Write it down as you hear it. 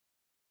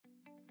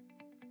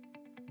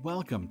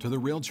Welcome to the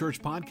Real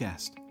Church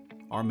Podcast.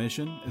 Our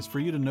mission is for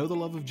you to know the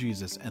love of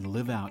Jesus and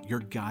live out your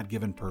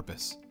God-given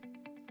purpose.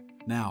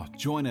 Now,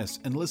 join us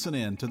and listen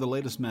in to the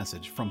latest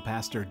message from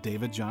Pastor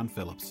David John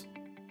Phillips.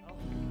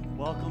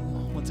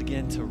 Welcome once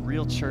again to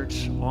Real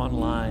Church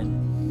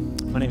Online.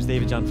 My name is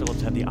David John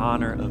Phillips. I have the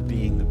honor of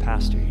being the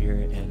pastor here.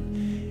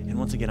 And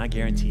once again, I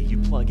guarantee you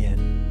plug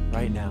in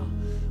right now,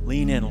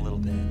 lean in a little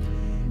bit,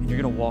 and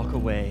you're going to walk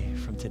away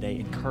from today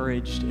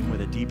encouraged and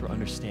with a deeper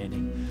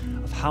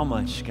understanding of how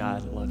much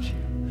God loves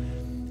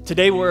you.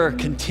 Today we're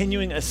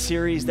continuing a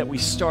series that we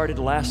started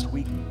last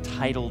week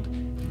titled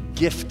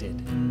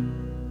Gifted.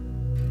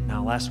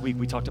 Now, last week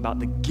we talked about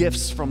the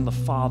gifts from the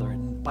Father.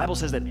 And the Bible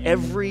says that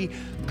every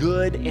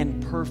good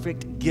and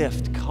perfect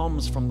gift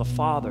comes from the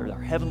Father,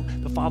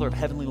 the Father of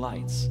heavenly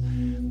lights.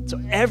 So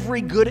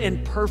every good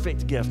and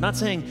perfect gift, not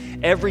saying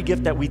every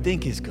gift that we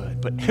think is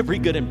good, but every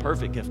good and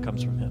perfect gift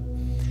comes from Him.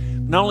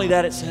 Not only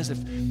that, it says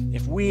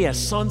if we as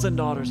sons and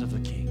daughters of the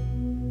King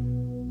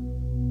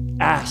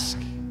ask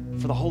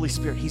for the Holy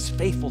Spirit, He's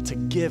faithful to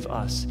give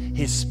us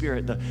His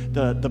Spirit,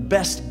 the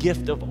best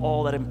gift of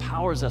all that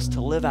empowers us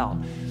to live out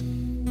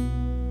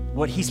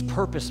what He's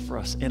purposed for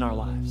us in our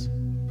lives.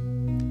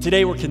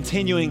 Today we're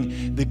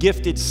continuing the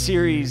Gifted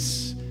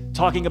series,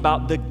 talking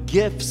about the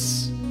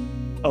gifts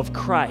of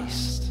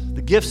Christ,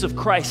 the gifts of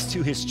Christ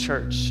to His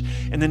church.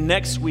 And then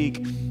next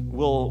week,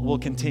 we'll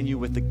continue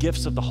with the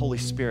gifts of the Holy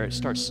Spirit,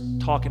 starts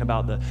talking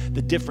about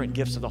the different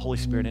gifts of the Holy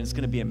Spirit, and it's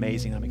going to be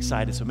amazing. I'm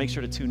excited, so make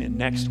sure to tune in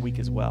next week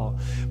as well.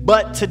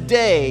 But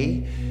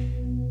today,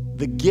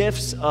 the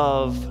gifts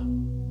of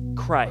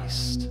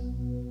Christ.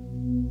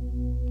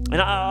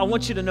 And I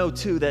want you to know,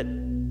 too, that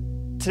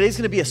today's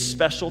going to be a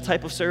special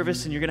type of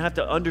service, and you're going to have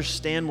to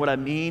understand what I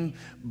mean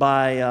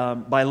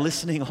by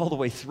listening all the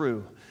way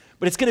through.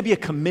 But it's going to be a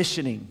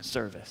commissioning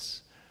service.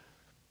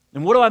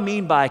 And what do I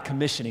mean by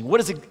commissioning?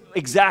 What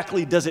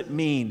exactly does it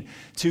mean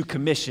to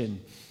commission?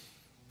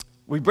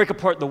 We break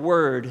apart the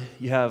word.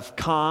 You have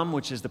com,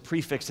 which is the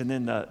prefix, and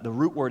then the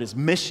root word is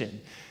mission.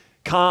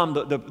 Com,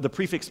 the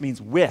prefix means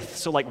with,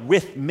 so like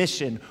with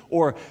mission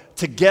or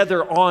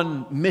together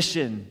on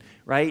mission,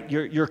 right?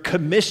 You're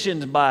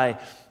commissioned by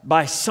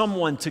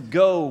someone to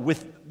go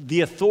with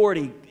the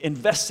authority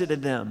invested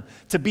in them,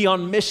 to be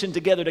on mission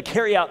together, to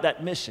carry out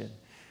that mission.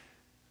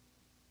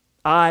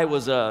 I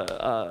was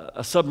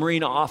a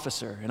submarine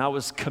officer, and I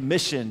was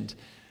commissioned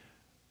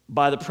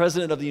by the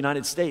President of the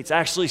United States. I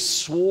actually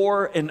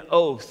swore an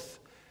oath,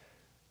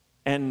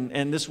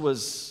 and this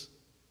was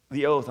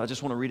the oath. I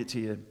just want to read it to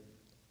you.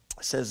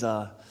 It says,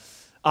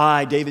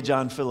 I, David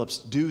John Phillips,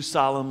 do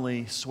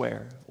solemnly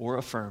swear or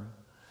affirm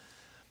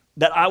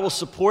that I will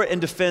support and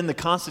defend the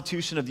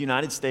Constitution of the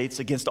United States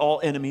against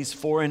all enemies,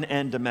 foreign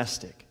and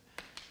domestic,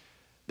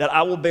 that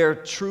I will bear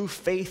true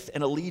faith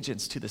and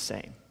allegiance to the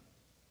same,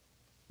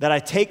 that I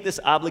take this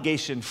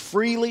obligation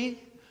freely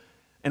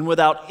and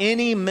without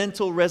any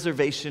mental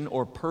reservation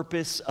or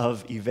purpose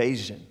of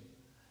evasion,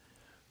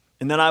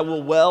 and that I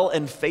will well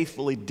and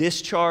faithfully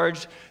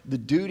discharge the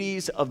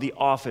duties of the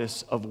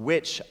office of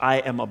which I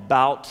am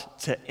about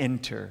to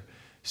enter.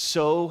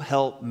 So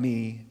help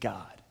me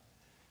God.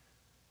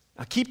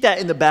 Now keep that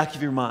in the back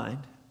of your mind,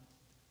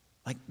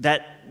 like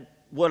that,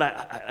 what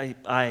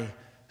I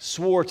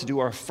swore to do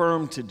or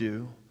affirmed to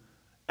do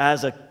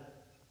as a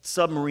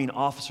submarine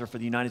officer for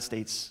the United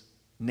States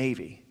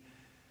Navy,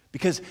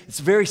 because it's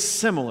very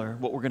similar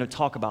what we're going to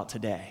talk about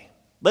today.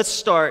 Let's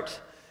start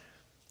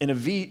in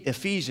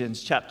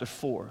Ephesians chapter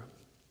 4.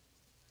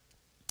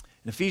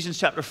 In Ephesians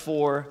chapter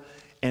 4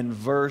 and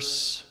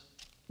verse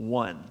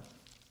 1. It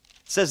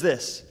says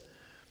this: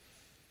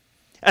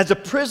 As a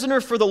prisoner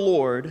for the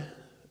Lord,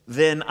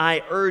 then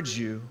I urge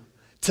you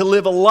to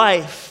live a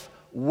life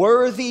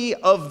worthy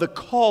of the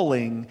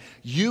calling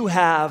you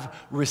have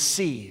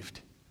received.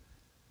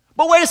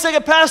 But wait a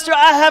second, Pastor,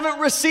 I haven't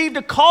received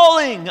a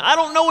calling. I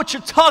don't know what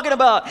you're talking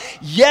about.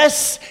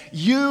 Yes,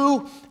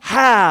 you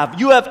have.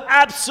 You have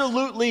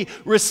absolutely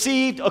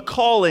received a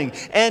calling.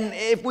 And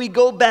if we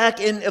go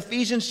back in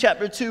Ephesians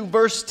chapter 2,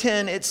 verse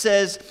 10, it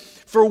says,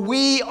 For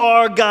we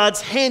are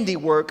God's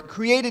handiwork,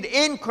 created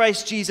in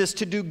Christ Jesus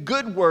to do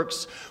good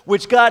works,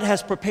 which God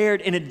has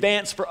prepared in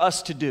advance for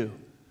us to do.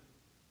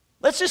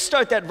 Let's just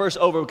start that verse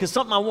over, because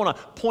something I want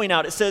to point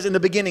out. It says in the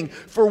beginning,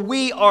 For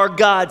we are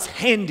God's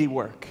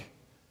handiwork.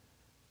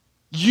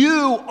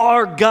 You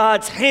are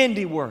God's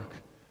handiwork.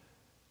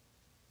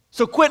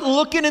 So quit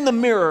looking in the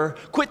mirror,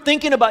 quit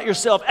thinking about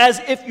yourself as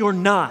if you're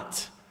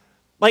not.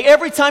 Like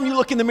every time you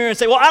look in the mirror and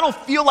say, well, I don't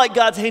feel like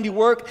God's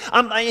handiwork,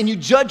 and you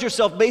judge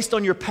yourself based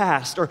on your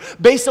past or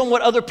based on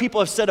what other people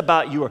have said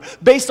about you or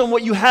based on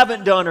what you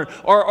haven't done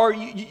or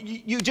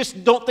you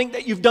just don't think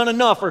that you've done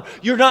enough or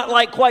you're not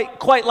like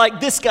quite like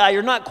this guy,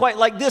 you're not quite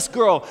like this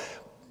girl.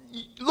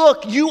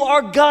 Look, you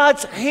are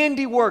God's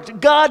handiwork.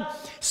 God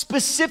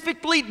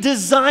specifically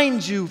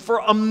designed you for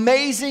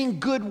amazing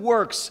good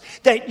works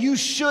that you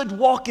should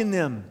walk in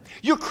them.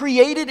 You're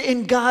created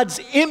in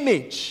God's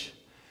image.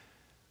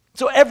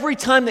 So every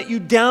time that you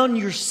down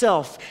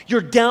yourself,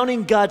 you're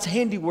downing God's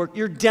handiwork.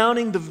 You're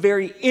downing the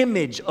very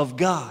image of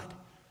God.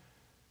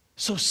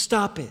 So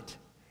stop it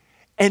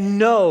and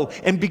know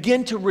and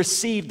begin to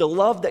receive the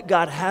love that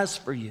God has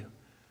for you.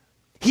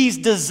 He's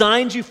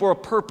designed you for a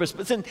purpose.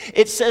 But then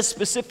it says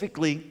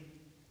specifically,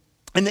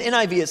 in the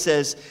NIV it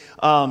says,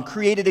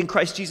 created in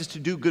Christ Jesus to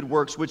do good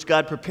works, which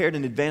God prepared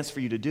in advance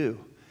for you to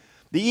do.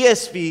 The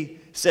ESV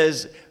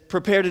says,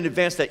 prepared in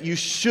advance that you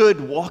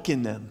should walk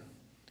in them.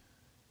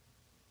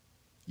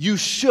 You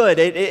should.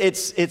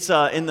 It's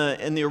in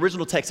the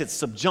original text, it's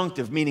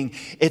subjunctive, meaning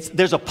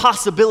there's a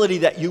possibility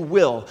that you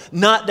will,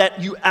 not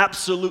that you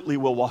absolutely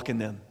will walk in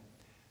them.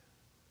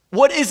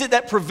 What is it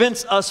that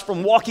prevents us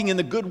from walking in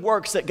the good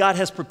works that God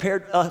has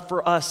prepared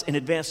for us in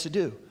advance to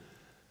do?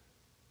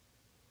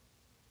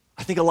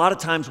 I think a lot of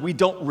times we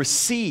don't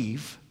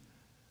receive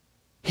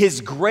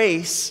His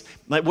grace.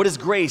 Like, what is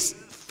grace?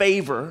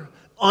 Favor,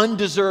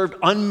 undeserved,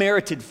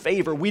 unmerited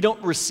favor. We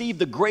don't receive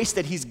the grace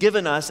that He's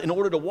given us in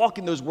order to walk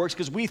in those works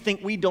because we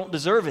think we don't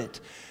deserve it.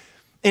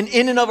 And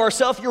in and of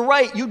ourselves, you're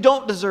right, you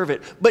don't deserve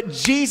it. But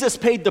Jesus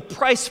paid the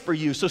price for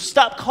you. So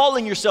stop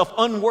calling yourself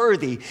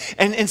unworthy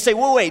and say,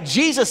 well, wait,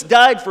 Jesus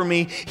died for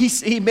me.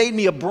 He made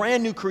me a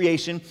brand new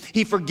creation.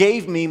 He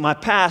forgave me my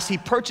past. He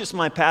purchased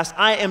my past.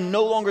 I am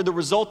no longer the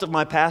result of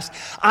my past.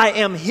 I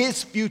am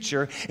His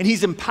future, and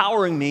He's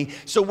empowering me.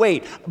 So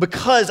wait,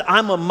 because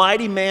I'm a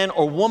mighty man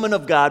or woman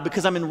of God,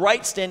 because I'm in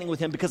right standing with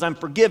Him, because I'm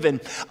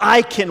forgiven,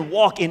 I can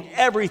walk in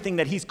everything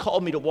that He's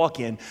called me to walk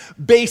in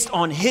based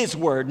on His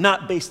word,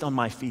 not based on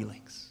my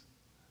feelings.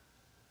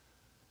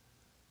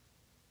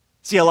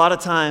 See, a lot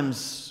of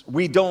times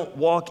we don't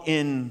walk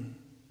in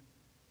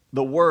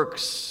the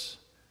works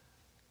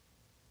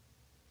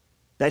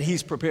that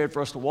He's prepared for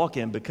us to walk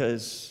in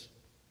because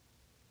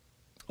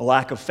a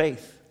lack of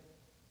faith,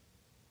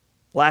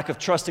 lack of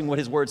trusting what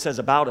His word says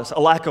about us, a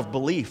lack of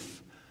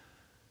belief,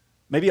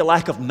 maybe a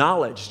lack of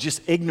knowledge,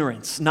 just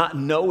ignorance, not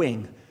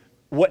knowing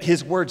what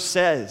His word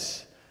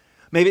says,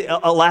 maybe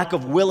a lack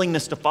of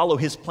willingness to follow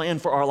His plan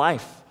for our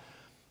life.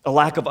 A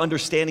lack of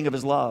understanding of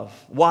His love.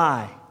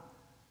 Why?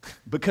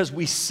 Because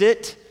we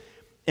sit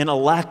in a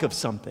lack of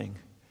something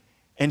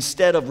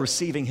instead of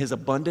receiving His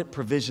abundant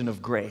provision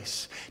of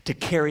grace to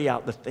carry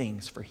out the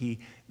things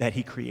that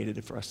He created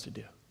it for us to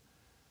do.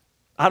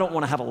 I don't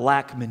want to have a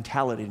lack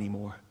mentality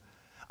anymore.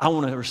 I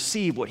want to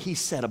receive what He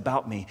said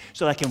about me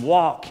so that I can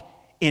walk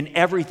in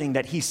everything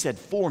that He said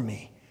for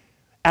me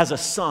as a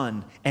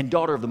son and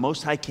daughter of the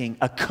Most High King,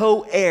 a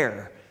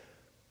co-heir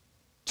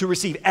to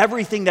receive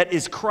everything that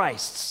is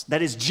Christ's,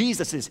 that is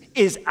Jesus's,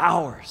 is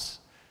ours.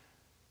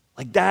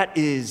 Like, that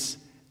is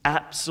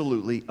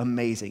absolutely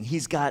amazing.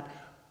 He's got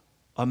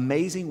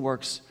amazing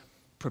works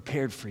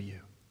prepared for you.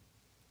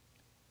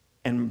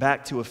 And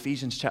back to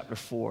Ephesians chapter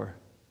 4,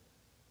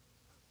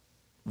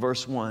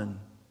 verse 1,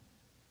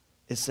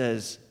 it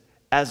says,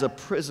 as a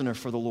prisoner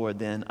for the Lord,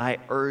 then, I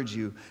urge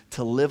you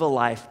to live a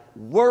life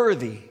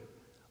worthy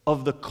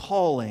of the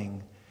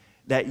calling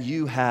that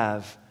you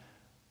have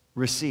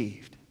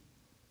received.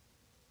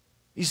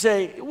 You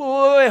say,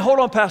 wait, hold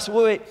on, Pastor,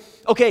 wait.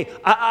 Okay,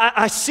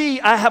 I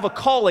see I have a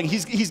calling.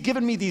 He's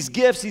given me these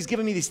gifts. He's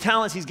given me these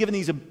talents. He's given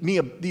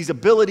me these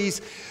abilities.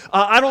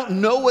 I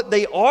don't know what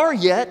they are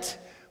yet,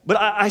 but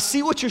I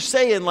see what you're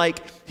saying. Like,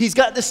 He's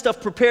got this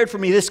stuff prepared for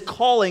me, this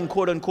calling,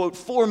 quote unquote,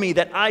 for me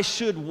that I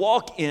should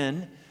walk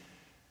in.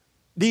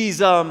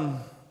 These,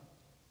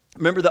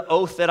 remember the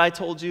oath that I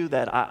told you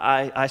that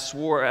I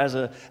swore as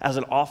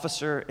an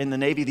officer in the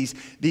Navy?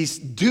 These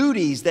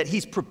duties that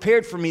He's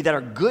prepared for me that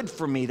are good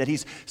for me, that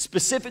He's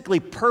specifically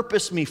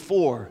purposed me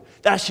for,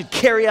 that I should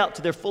carry out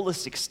to their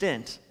fullest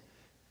extent.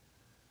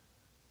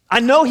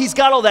 I know He's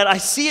got all that. I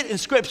see it in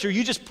Scripture.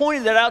 You just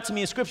pointed that out to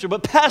me in Scripture.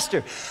 But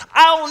Pastor,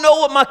 I don't know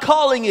what my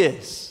calling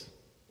is.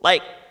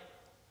 Like,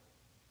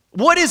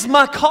 what is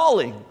my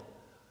calling?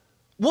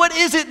 What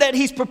is it that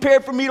He's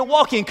prepared for me to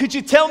walk in? Could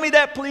you tell me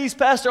that, please,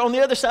 Pastor, on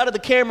the other side of the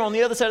camera, on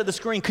the other side of the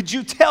screen? Could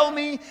you tell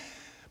me?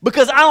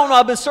 Because I don't know.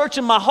 I've been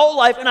searching my whole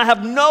life, and I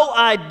have no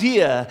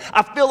idea.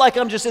 I feel like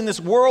I'm just in this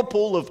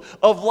whirlpool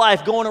of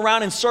life, going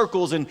around in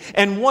circles and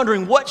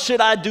wondering, what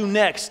should I do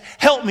next?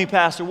 Help me,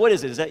 Pastor. What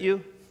is it? Is that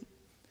you?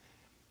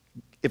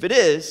 If it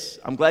is,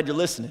 I'm glad you're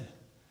listening.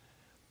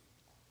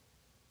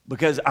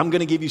 Because I'm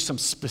going to give you some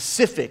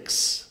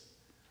specifics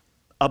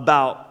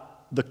about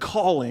the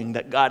calling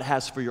that God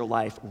has for your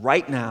life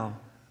right now,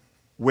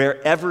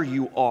 wherever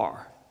you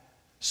are,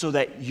 so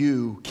that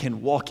you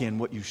can walk in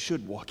what you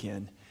should walk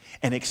in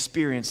and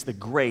experience the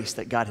grace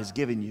that God has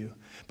given you.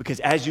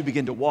 Because as you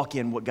begin to walk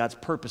in what God's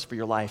purpose for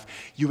your life,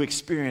 you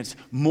experience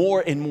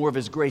more and more of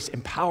His grace,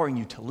 empowering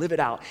you to live it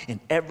out in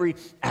every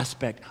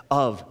aspect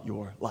of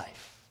your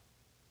life.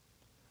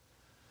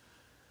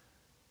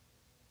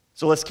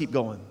 So let's keep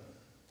going.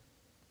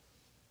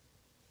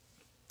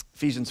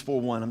 Ephesians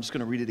 4:1, I'm just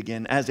going to read it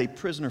again. As a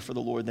prisoner for the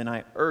Lord, then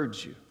I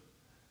urge you.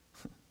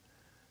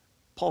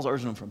 Paul's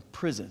urging them from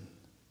prison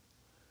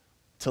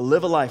to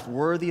live a life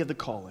worthy of the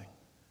calling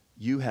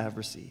you have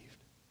received.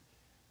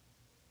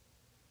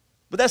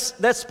 But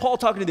that's Paul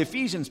talking to the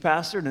Ephesians,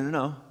 Pastor.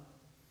 No.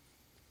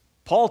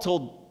 Paul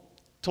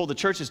told the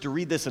churches to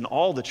read this in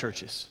all the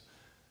churches,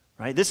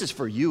 right? This is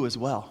for you as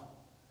well.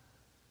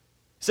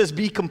 It says,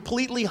 be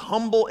completely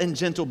humble and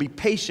gentle, be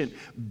patient,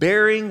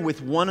 bearing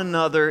with one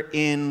another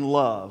in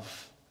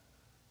love.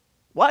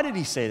 Why did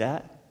he say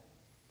that?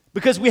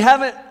 Because we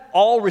haven't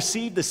all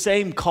received the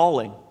same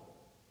calling.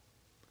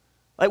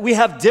 Like, we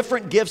have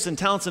different gifts and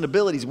talents and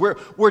abilities.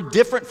 We're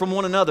different from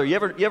one another. You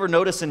ever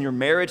notice in your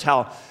marriage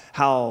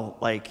how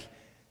like,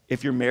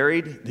 if you're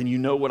married, then you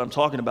know what I'm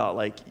talking about.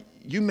 Like,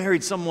 you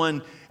married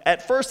someone,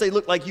 at first they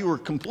looked like you were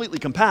completely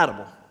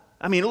compatible.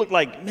 I mean, it looked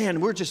like, man,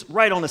 we're just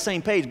right on the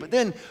same page. But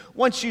then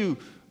once you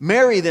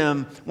marry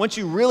them, once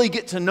you really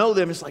get to know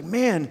them, it's like,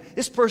 man,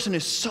 this person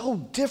is so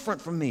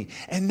different from me.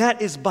 And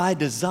that is by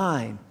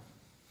design.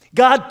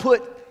 God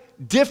put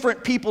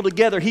different people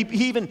together. He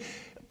even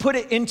put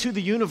it into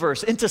the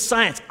universe, into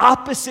science.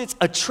 Opposites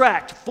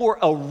attract for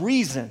a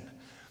reason.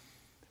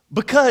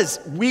 Because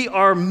we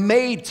are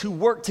made to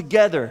work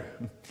together.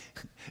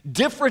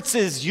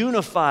 Differences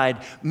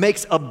unified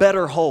makes a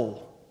better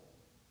whole.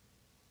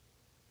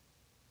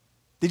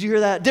 Did you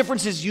hear that?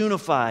 Differences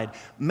unified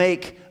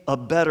make a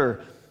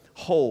better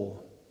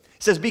whole.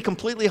 It says, be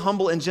completely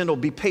humble and gentle,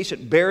 be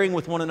patient, bearing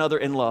with one another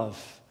in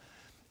love.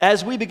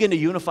 As we begin to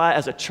unify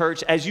as a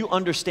church, as you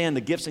understand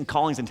the gifts and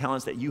callings and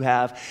talents that you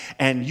have,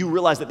 and you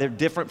realize that they're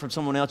different from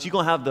someone else, you're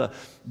going to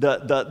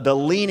have the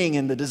leaning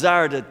and the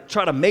desire to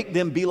try to make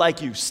them be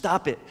like you.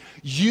 Stop it.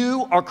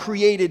 You are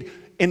created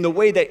in the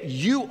way that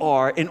you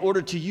are in order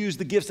to use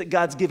the gifts that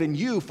God's given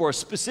you for a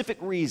specific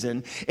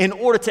reason, in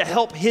order to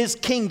help His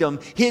kingdom,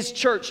 His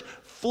church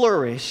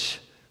flourish.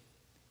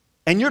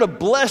 And you're to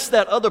bless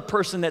that other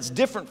person that's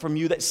different from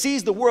you, that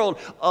sees the world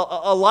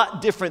a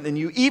lot different than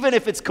you, even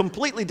if it's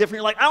completely different.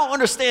 You're like, I don't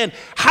understand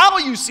how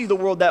you see the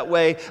world that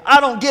way. I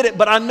don't get it,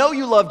 but I know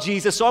you love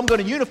Jesus, so I'm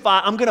going to unify.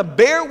 I'm going to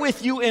bear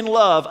with you in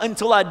love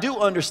until I do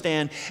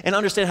understand and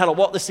understand how to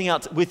walk this thing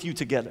out with you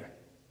together.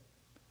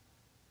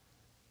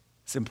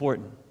 It's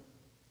important.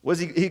 What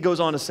does he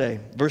goes on to say?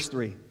 Verse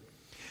 3.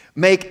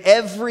 Make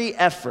every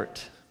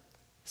effort.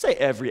 Say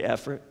every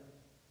effort.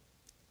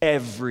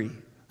 Every.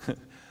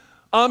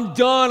 I'm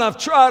done. I've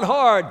tried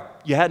hard.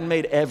 You hadn't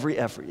made every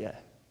effort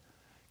yet.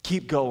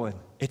 Keep going.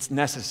 It's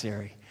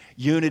necessary.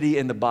 Unity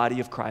in the body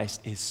of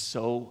Christ is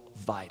so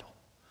vital.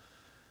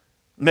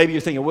 Maybe you're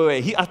thinking,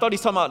 wait. I thought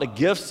he's talking about the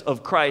gifts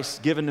of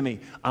Christ given to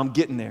me. I'm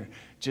getting there.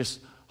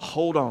 Just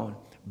hold on.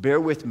 Bear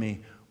with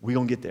me. We're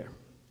going to get there.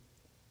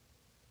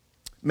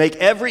 Make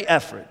every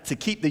effort to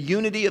keep the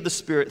unity of the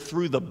Spirit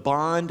through the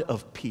bond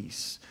of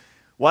peace.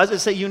 Why does it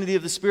say unity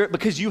of the Spirit?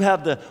 Because you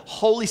have the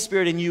Holy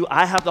Spirit in you.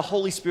 I have the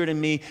Holy Spirit in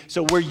me.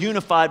 So we're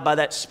unified by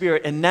that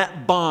Spirit. And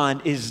that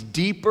bond is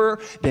deeper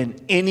than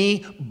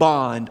any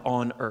bond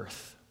on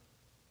earth.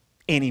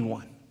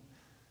 Anyone.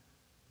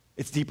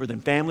 It's deeper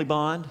than family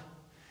bond.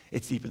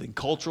 It's deeper than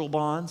cultural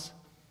bonds.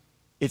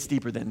 It's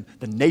deeper than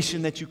the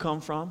nation that you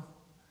come from.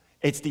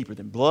 It's deeper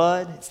than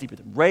blood. It's deeper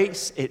than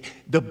race.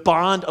 The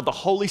bond of the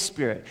Holy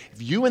Spirit.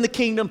 If you in the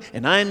kingdom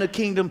and I in the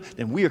kingdom,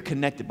 then we are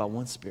connected by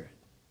one Spirit.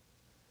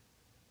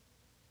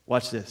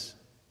 Watch this.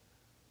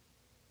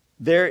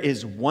 There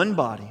is one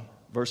body,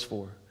 verse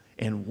 4,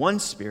 and one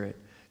Spirit,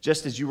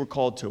 just as you were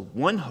called to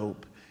one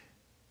hope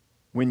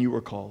when you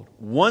were called.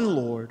 One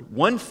Lord,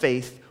 one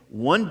faith,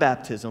 one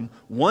baptism,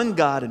 one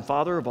God and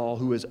Father of all,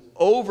 who is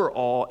over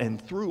all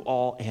and through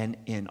all and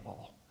in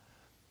all.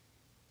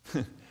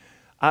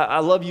 I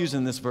love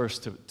using this verse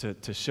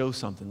to show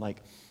something.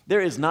 Like, there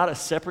is not a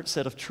separate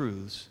set of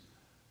truths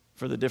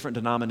for the different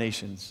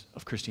denominations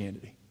of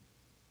Christianity.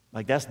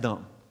 Like, that's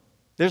dumb.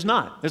 There's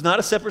not. There's not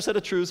a separate set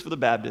of truths for the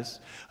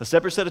Baptists, a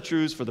separate set of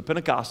truths for the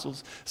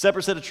Pentecostals, a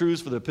separate set of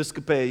truths for the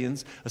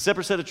Episcopalians, a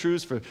separate set of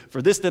truths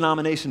for this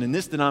denomination and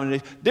this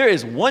denomination. There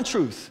is one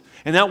truth,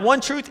 and that one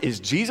truth is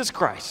Jesus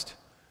Christ.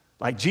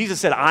 Like Jesus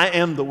said, I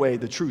am the way,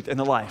 the truth, and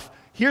the life.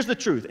 Here's the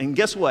truth, and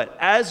guess what?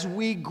 As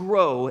we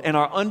grow in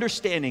our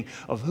understanding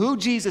of who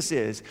Jesus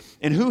is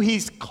and who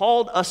He's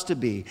called us to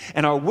be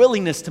and our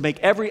willingness to make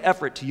every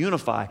effort to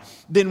unify,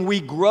 then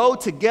we grow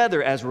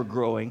together as we're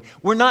growing.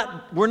 We're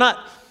not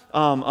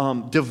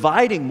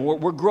dividing more.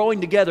 We're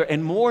growing together,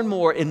 and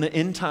more in the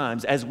end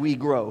times as we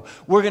grow.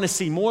 We're going to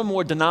see more and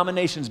more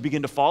denominations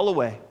begin to fall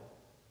away.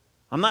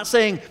 I'm not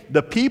saying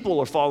the people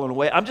are falling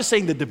away. I'm just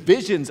saying the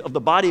divisions of the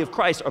body of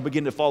Christ are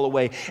beginning to fall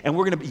away, and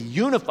we're going to be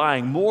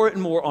unifying more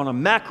and more on a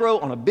macro,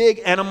 on a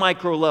big and a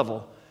micro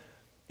level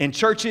in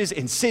churches,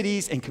 in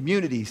cities, and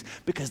communities,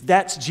 because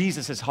that's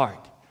Jesus'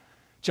 heart.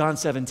 John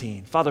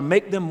 17, Father,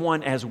 make them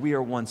one as we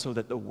are one so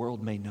that the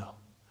world may know.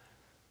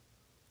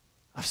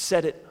 I've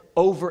said it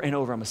over and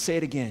over. I'm going to say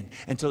it again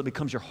until it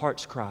becomes your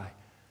heart's cry.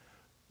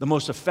 The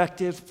most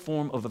effective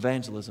form of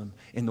evangelism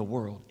in the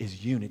world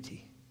is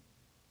unity,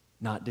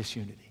 not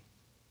disunity.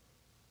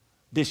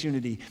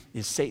 Disunity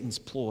is Satan's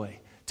ploy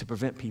to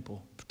prevent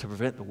people, to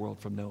prevent the world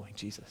from knowing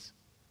Jesus.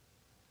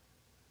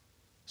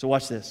 So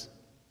watch this.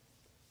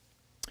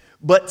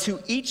 But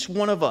to each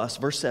one of us,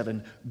 verse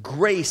 7,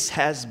 grace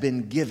has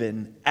been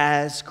given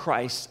as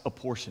Christ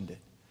apportioned it.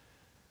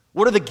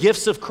 What are the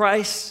gifts of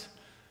Christ?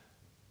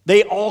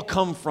 They all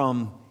come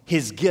from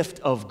His gift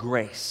of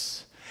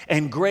grace.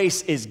 And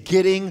grace is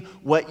getting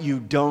what you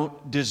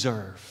don't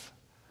deserve.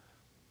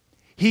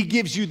 He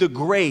gives you the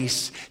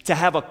grace to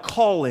have a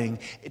calling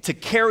to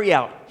carry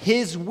out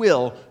His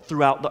will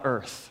throughout the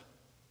earth.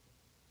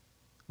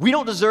 We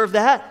don't deserve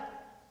that,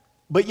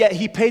 but yet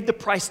He paid the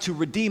price to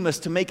redeem us,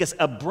 to make us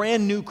a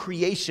brand new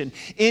creation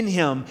in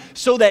Him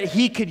so that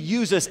He could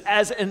use us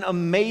as an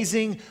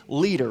amazing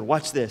leader.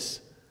 Watch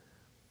this.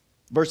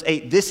 Verse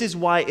 8, this is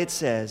why it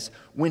says,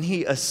 when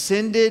He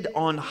ascended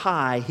on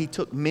high, He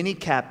took many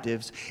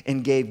captives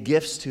and gave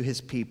gifts to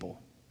His people.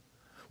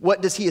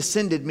 What does He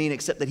ascended mean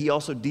except that He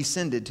also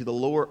descended to the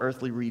lower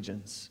earthly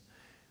regions?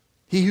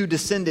 He who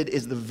descended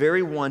is the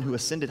very one who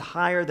ascended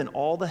higher than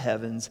all the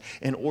heavens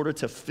in order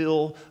to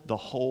fill the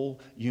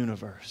whole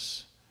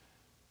universe.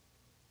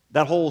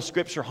 That whole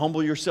scripture,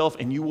 humble yourself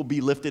and you will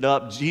be lifted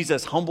up.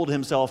 Jesus humbled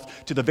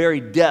Himself to the very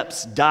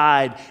depths,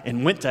 died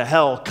and went to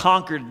hell,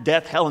 conquered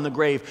death, hell, and the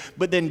grave.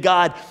 But then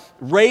God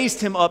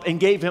raised Him up and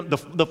gave Him,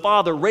 the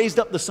Father raised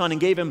up the Son and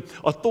gave Him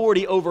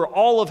authority over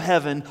all of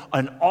heaven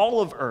and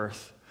all of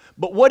earth.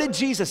 But what did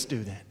Jesus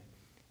do then?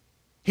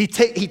 He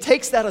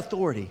takes that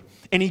authority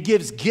and He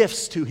gives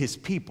gifts to His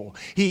people.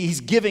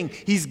 He's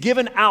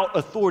given out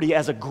authority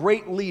as a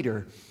great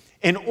leader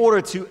in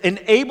order to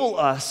enable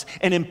us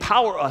and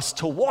empower us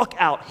to walk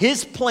out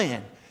His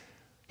plan,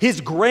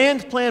 His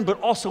grand plan, but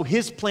also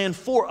His plan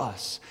for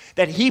us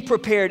that He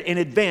prepared in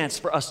advance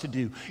for us to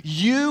do.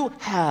 You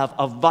have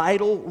a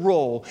vital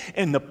role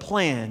in the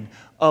plan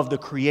of the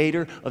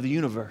Creator of the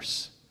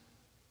universe.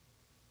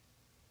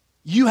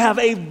 You have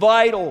a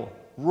vital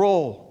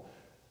role.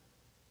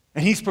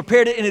 And He's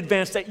prepared it in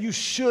advance that you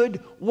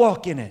should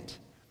walk in it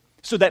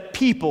so that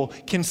people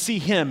can see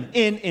Him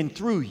in and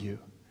through you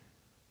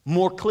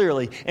more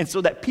clearly, and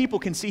so that people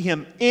can see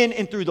Him in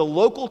and through the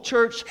local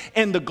church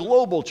and the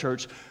global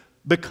church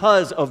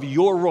because of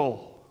your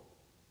role.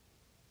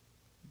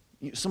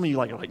 Some of you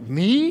like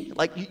me?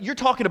 Like you're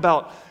talking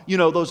about,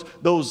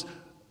 those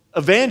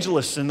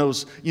evangelists and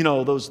those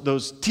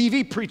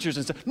TV preachers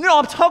and stuff. No,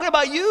 I'm talking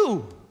about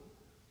you.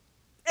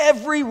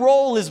 Every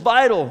role is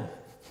vital.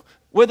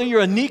 Whether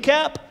you're a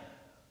kneecap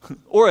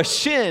or a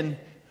shin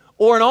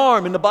or an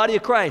arm in the body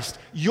of Christ,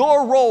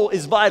 your role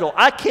is vital.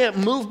 I can't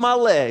move my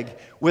leg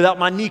without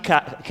my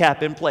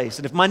kneecap in place.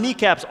 And if my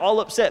kneecap's all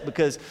upset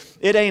because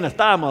it ain't a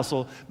thigh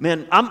muscle,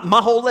 man,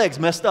 my whole leg's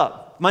messed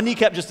up. My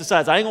kneecap just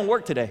decides, I ain't gonna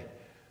work today.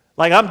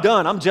 Like, I'm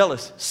done, I'm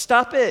jealous.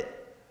 Stop it.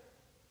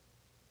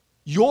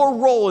 Your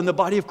role in the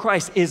body of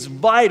Christ is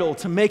vital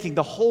to making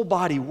the whole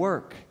body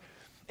work.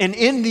 And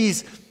in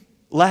these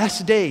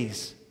last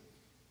days,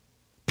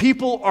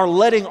 people are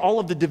letting all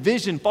of the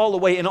division fall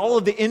away and all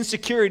of the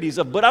insecurities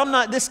of, but I'm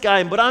not this guy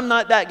and but I'm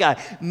not that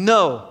guy.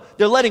 No,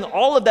 they're letting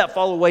all of that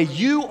fall away.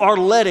 You are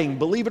letting,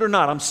 believe it or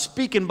not, I'm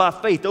speaking by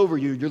faith over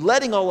you. You're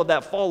letting all of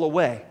that fall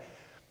away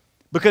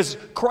because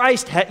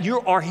Christ,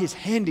 you are His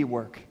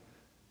handiwork.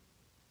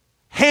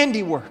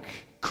 Handiwork,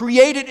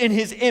 created in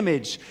His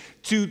image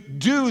to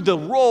do the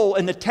role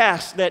and the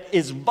task that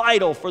is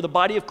vital for the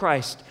body of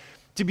Christ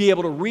to be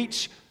able to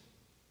reach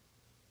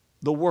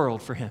the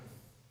world for Him.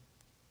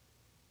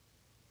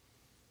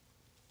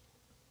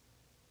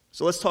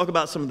 So let's talk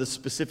about some of the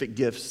specific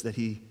gifts that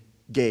He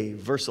gave.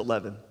 Verse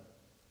 11.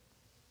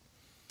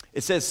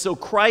 It says, so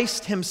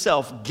Christ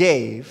Himself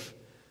gave.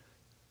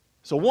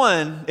 So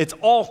one, it's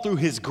all through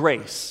His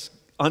grace,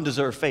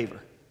 undeserved favor.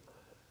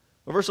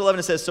 Well, verse 11,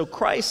 it says, so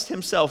Christ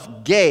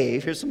Himself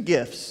gave, here's some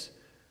gifts,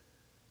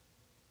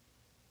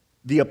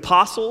 the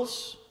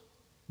apostles,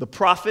 the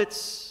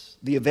prophets,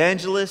 the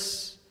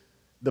evangelists,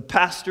 the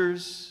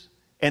pastors,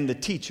 and the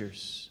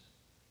teachers.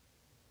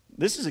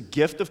 This is a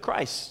gift of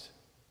Christ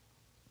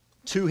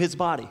to His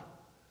body.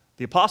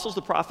 The apostles,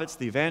 the prophets,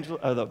 the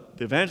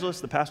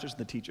evangelists, the pastors, and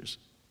the teachers.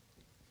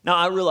 Now,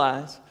 I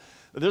realize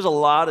that there's a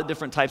lot of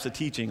different types of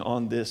teaching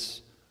on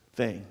this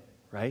thing,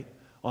 right?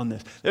 On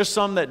this. There's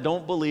some that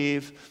don't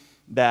believe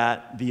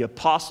that the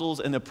apostles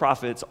and the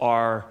prophets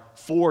are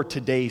for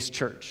today's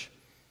church.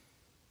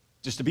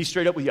 Just to be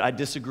straight up with you, I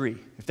disagree.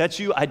 If that's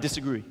you, I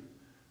disagree.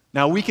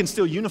 Now, we can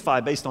still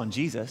unify based on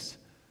Jesus,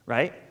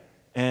 right?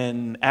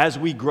 And as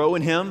we grow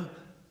in Him,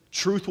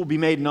 truth will be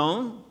made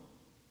known,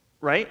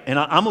 right? And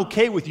I'm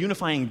okay with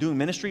unifying and doing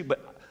ministry,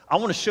 but I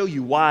want to show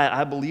you why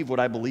I believe what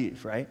I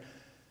believe, right?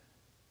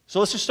 So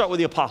let's just start with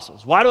the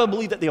apostles. Why do I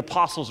believe that the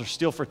apostles are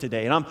still for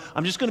today? And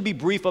I'm just going to be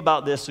brief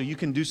about this so you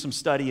can do some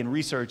study and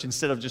research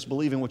instead of just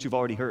believing what you've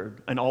already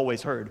heard and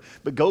always heard.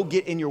 But go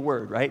get in your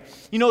word, right?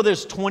 You know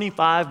there's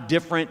 25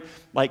 different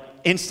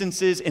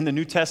instances in the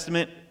New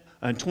Testament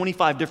and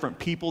 25 different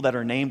people that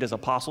are named as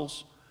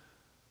apostles.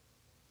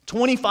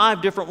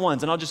 25 different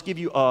ones. And I'll just give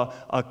you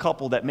a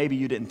couple that maybe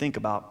you didn't think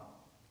about.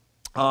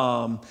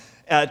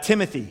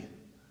 Timothy.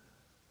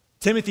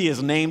 Timothy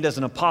is named as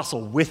an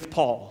apostle with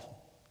Paul.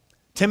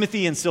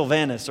 Timothy and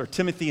Silvanus, or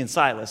Timothy and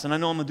Silas. And I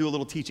know I'm going to do a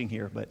little teaching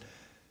here, but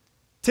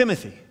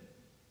Timothy.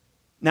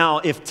 Now,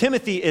 if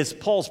Timothy is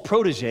Paul's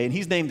protege and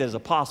he's named as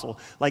apostle,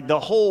 like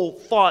the whole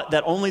thought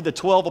that only the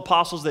 12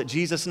 apostles that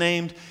Jesus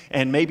named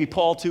and maybe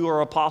Paul too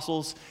are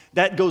apostles,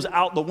 that goes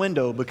out the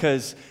window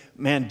because,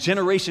 man,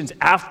 generations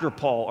after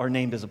Paul are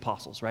named as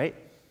apostles, right?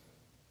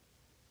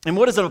 And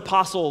what does an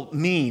apostle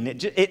mean?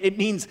 It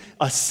means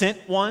a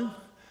sent one,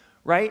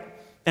 right?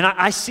 And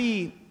I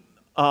see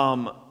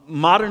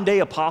modern day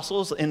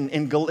apostles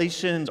in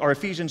Galatians or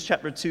Ephesians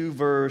chapter 2,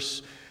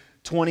 verse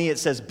 20, it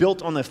says,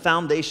 built on the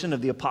foundation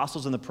of the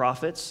apostles and the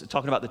prophets,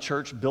 talking about the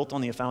church built on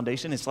the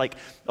foundation. It's like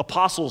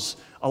apostles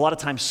a lot of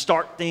times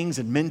start things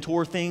and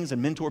mentor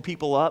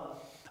people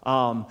up.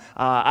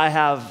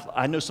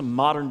 I know some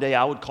modern day,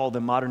 I would call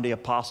them modern day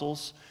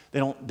apostles.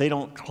 They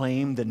don't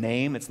claim the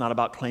name. It's not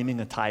about claiming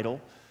a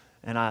title.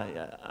 And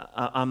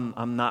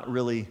I'm not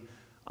really,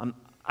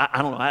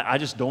 I don't know, I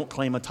just don't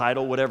claim a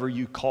title, whatever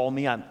you call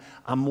me.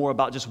 I'm more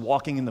about just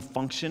walking in the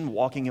function,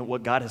 walking in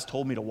what God has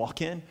told me to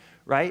walk in,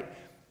 right?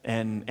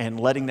 And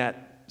letting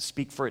that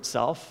speak for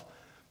itself.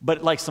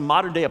 But like some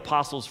modern day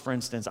apostles, for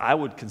instance, I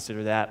would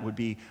consider that would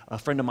be a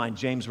friend of mine,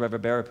 James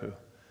Reverberapoo,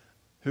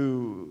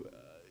 who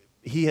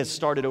he has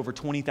started over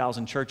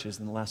 20,000 churches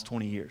in the last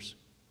 20 years.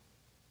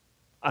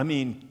 I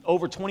mean,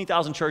 over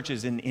 20,000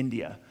 churches in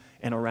India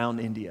and around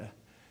India.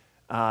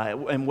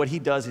 And what he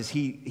does is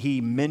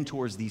he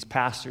mentors these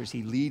pastors.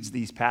 He leads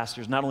these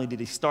pastors. Not only did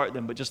he start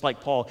them, but just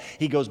like Paul,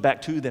 he goes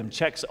back to them,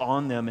 checks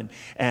on them,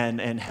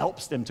 and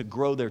helps them to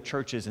grow their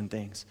churches and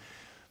things.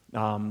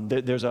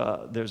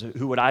 There's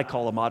who would I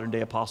call a modern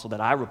day apostle that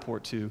I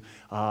report to,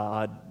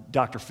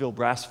 Dr. Phil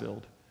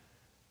Brassfield,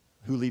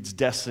 who leads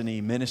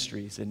Destiny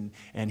Ministries,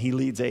 and he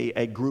leads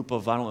a group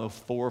of, 400,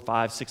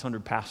 500,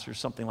 600 pastors,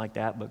 something like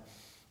that. But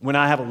when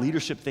I have a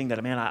leadership thing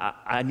that, man,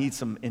 I need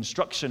some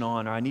instruction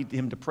on, or I need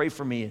him to pray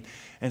for me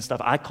and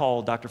stuff, I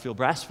call Dr. Phil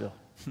Brassfield.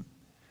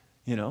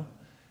 You know?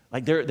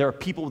 Like there are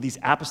people with these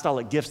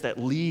apostolic gifts that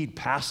lead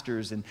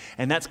pastors, and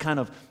that's kind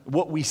of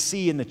what we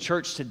see in the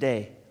church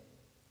today,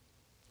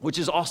 which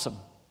is awesome.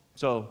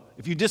 So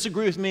if you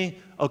disagree with me,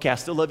 okay, I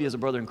still love you as a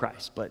brother in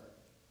Christ. But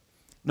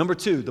number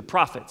 2, the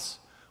prophets.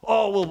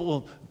 Oh,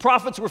 well,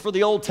 prophets were for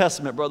the Old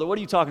Testament, brother. What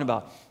are you talking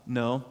about?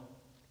 No.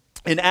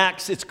 In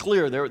Acts, it's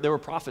clear there were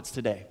prophets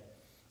today.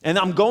 And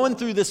I'm going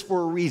through this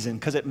for a reason,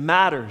 because it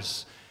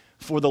matters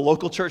for the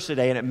local church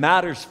today, and it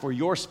matters for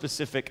your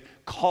specific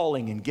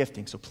calling and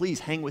gifting. So please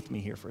hang with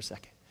me here for a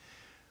second.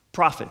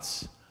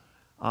 Prophets.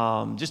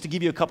 Just to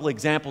give you a couple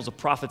examples of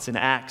prophets in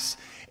Acts.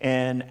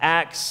 In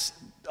Acts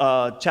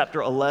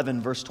chapter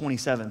 11, verse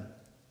 27.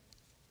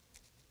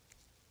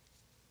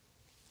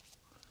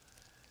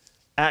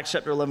 Acts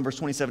chapter 11, verse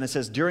 27, it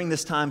says, during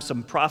this time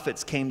some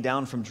prophets came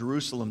down from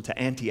Jerusalem to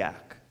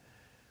Antioch.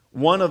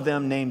 One of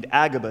them, named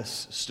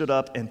Agabus, stood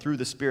up and through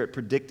the Spirit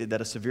predicted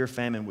that a severe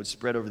famine would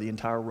spread over the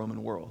entire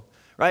Roman world.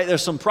 Right?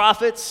 There's some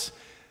prophets,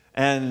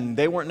 and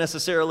they weren't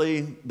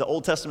necessarily the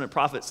Old Testament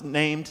prophets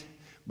named,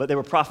 but they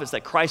were prophets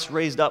that Christ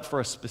raised up for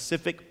a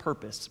specific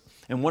purpose.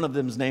 And one of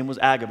them's name was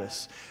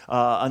Agabus.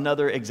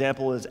 Another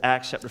example is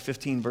Acts chapter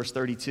 15, verse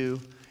 32.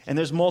 And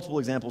there's multiple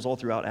examples all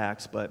throughout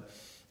Acts, but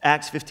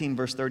Acts 15,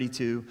 verse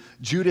 32,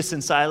 Judas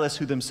and Silas,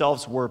 who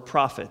themselves were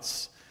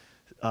prophets,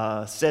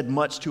 said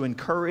much to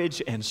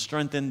encourage and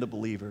strengthen the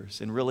believers.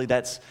 And really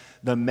that's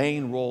the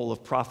main role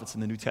of prophets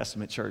in the New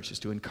Testament church, is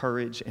to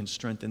encourage and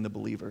strengthen the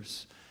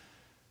believers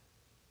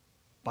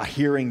by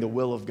hearing the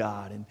will of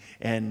God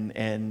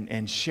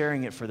and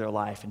sharing it for their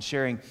life, and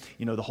sharing,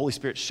 the Holy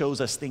Spirit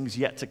shows us things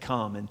yet to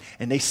come,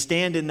 and they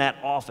stand in that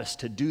office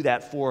to do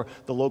that for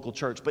the local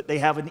church, but they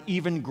have an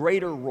even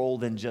greater role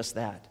than just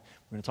that.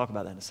 We're going to talk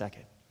about that in a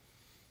second.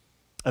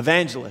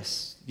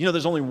 Evangelists.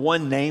 There's only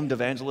one named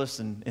evangelist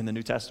in the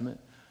New Testament.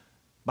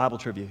 Bible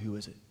trivia, who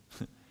is it?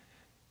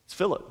 It's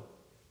Philip.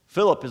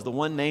 Philip is the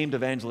one named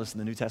evangelist in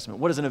the New Testament.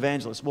 What is an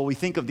evangelist? Well, we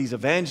think of these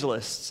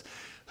evangelists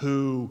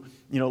who,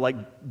 like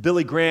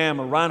Billy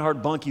Graham or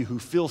Reinhard Bonnke, who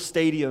fill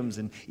stadiums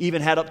and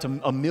even had up to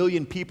 1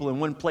 million people in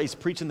one place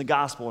preaching the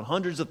gospel and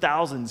hundreds of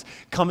thousands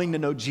coming to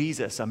know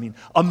Jesus. I mean,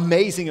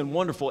 amazing and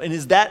wonderful. And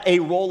is that a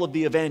role of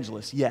the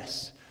evangelist?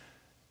 Yes.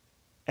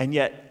 And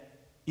yet,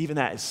 even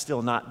that is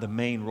still not the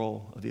main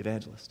role of the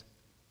evangelist.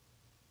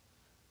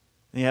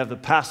 And you have the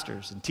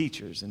pastors and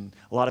teachers, and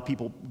a lot of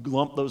people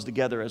lump those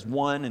together as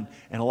one, and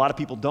a lot of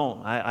people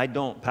don't. I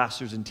don't,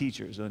 pastors and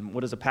teachers. And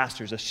what is a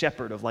pastor? Is a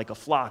shepherd of like a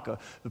flock, a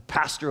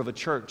pastor of a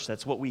church.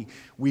 That's what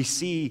we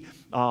see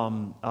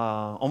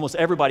almost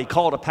everybody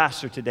called a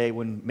pastor today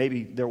when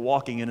maybe they're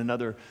walking in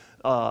another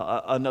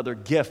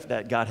gift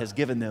that God has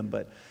given them.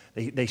 But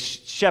they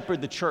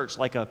shepherd the church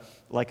like a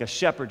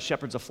shepherd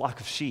shepherds a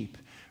flock of sheep.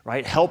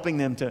 Right? Helping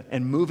them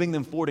and moving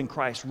them forward in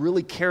Christ,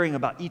 really caring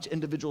about each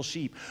individual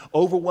sheep,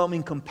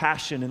 overwhelming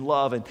compassion and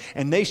love,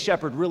 and they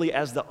shepherd really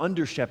as the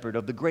under shepherd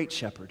of the great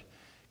shepherd,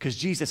 because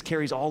Jesus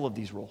carries all of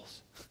these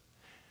roles.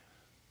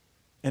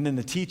 And then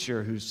the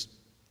teacher, who's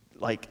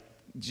like,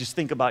 just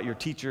think about your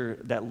teacher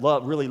that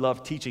really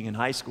loved teaching in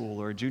high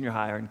school or junior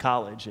high or in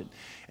college,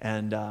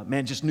 and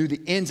man, just knew the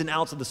ins and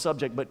outs of the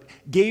subject, but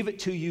gave it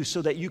to you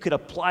so that you could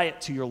apply it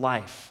to your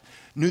life,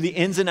 knew the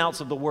ins and outs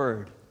of the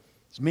word.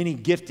 There's many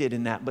gifted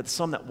in that, but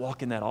some that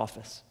walk in that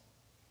office.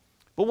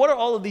 But what are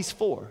all of these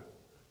for?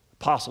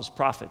 apostles,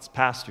 prophets,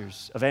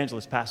 pastors,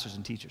 evangelists, pastors,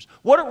 and teachers.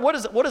 What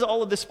is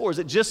all of this for? Is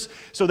it just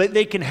so that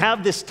they can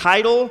have this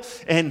title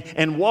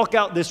and walk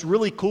out this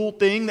really cool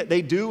thing that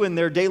they do in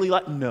their daily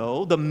life?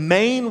 No, the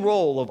main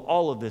role of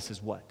all of this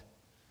is what?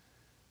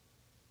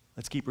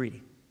 Let's keep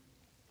reading.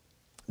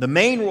 The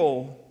main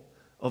role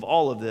of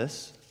all of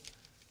this,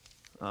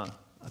 I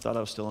thought I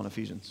was still on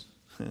Ephesians.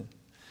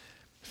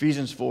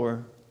 Ephesians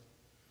 4.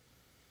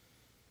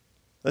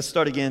 Let's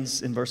start again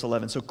in verse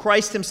 11. So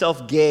Christ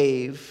himself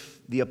gave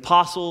the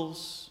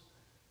apostles,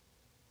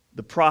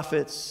 the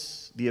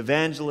prophets, the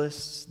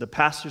evangelists, the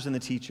pastors, and the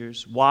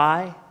teachers.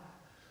 Why?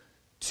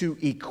 To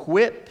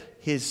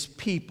equip his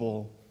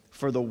people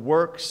for the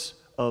works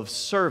of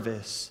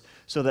service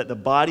so that the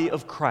body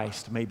of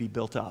Christ may be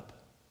built up.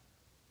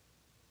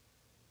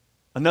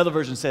 Another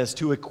version says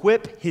to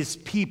equip his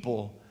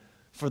people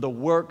for the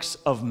works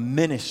of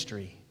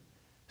ministry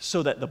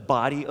so that the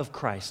body of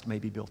Christ may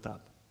be built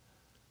up.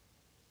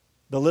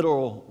 The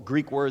literal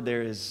Greek word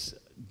there is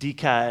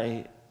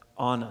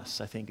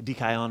dikaionos, I think,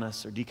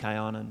 dikaionos or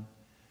dikaionon,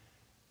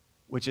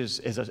 which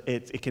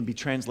it can be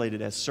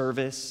translated as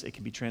service, it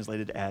can be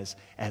translated as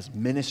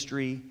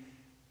ministry.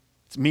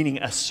 It's meaning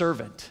a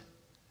servant.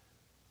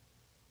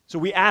 So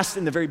we asked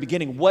in the very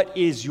beginning, what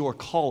is your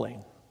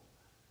calling?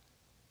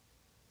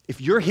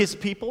 If you're his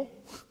people,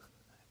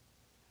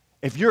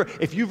 if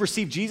you've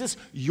received Jesus,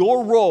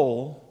 your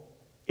role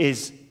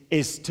is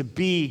to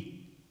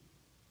be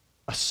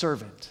a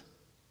servant.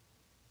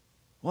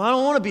 Well, I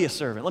don't want to be a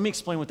servant. Let me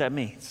explain what that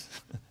means.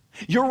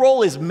 Your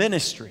role is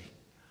ministry.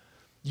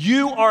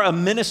 You are a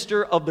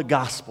minister of the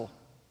gospel.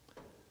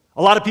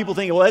 A lot of people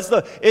think, well,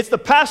 it's the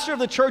pastor of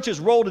the church's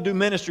role to do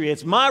ministry.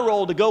 It's my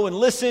role to go and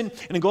listen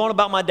and go on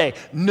about my day.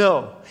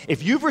 No.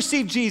 If you've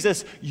received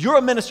Jesus, you're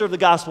a minister of the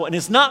gospel, and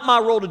it's not my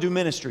role to do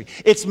ministry.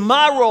 It's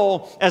my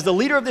role as the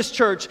leader of this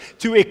church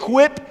to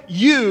equip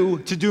you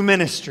to do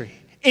ministry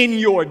in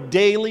your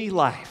daily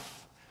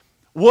life.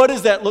 What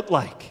does that look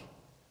like?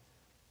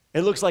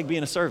 It looks like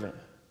being a servant.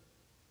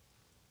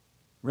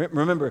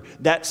 Remember,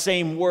 that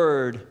same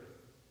word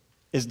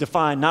is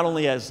defined not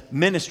only as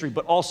ministry,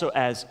 but also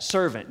as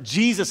servant.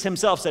 Jesus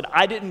himself said,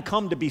 I didn't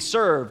come to be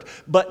served,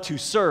 but to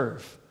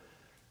serve.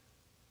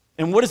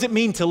 And what does it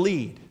mean to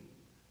lead?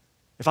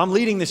 If I'm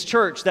leading this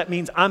church, that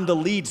means I'm the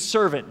lead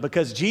servant,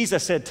 because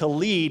Jesus said to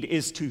lead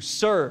is to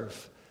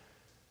serve.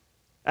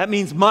 That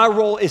means my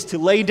role is to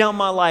lay down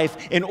my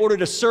life in order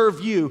to serve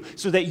you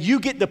so that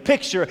you get the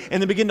picture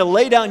and then begin to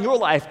lay down your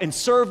life and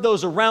serve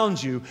those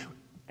around you.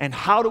 And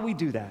how do we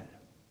do that?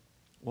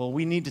 Well,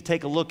 we need to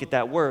take a look at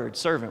that word,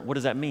 servant. What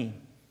does that mean?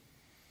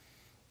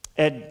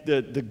 And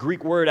the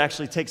Greek word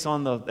actually takes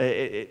on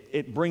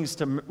it brings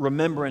to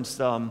remembrance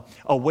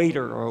a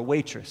waiter or a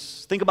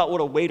waitress. Think about what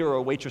a waiter or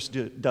a waitress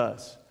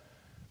does.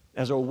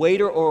 As a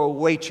waiter or a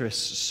waitress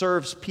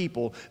serves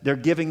people, they're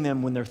giving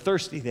them, when they're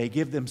thirsty, they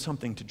give them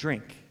something to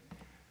drink.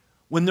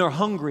 When they're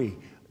hungry,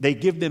 they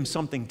give them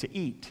something to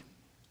eat.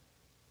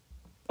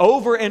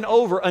 Over and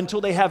over until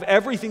they have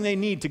everything they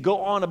need to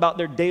go on about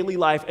their daily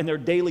life and their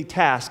daily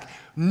task,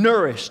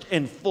 nourished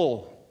and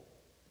full.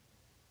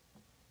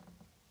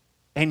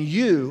 And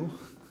you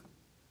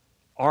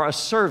are a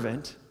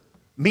servant,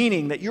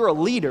 meaning that you're a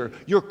leader.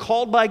 You're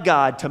called by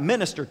God to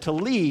minister, to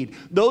lead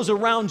those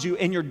around you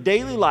in your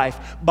daily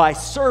life by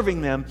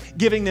serving them,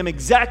 giving them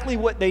exactly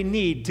what they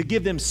need, to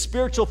give them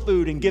spiritual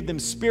food and give them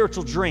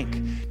spiritual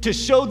drink, to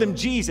show them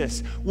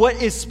Jesus.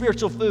 What is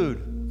spiritual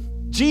food?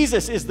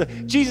 Jesus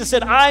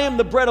said, I am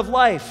the bread of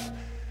life.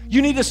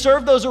 You need to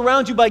serve those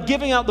around you by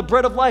giving out the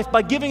bread of life,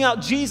 by giving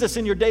out Jesus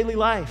in your daily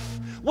life.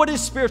 What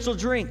is spiritual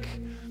drink?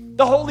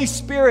 The Holy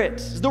Spirit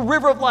is the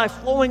river of life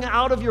flowing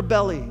out of your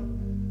belly.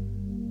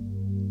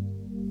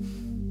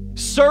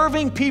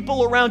 Serving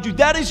people around you,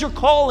 that is your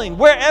calling,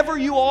 wherever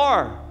you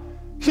are.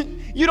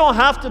 You don't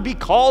have to be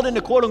called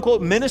into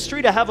quote-unquote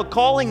ministry to have a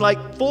calling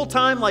like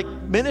full-time like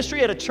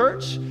ministry at a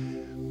church.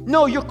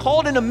 No, you're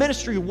called into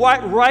ministry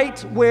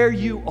right where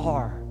you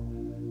are.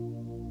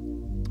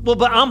 Well,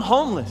 but I'm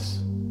homeless.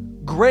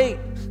 Great.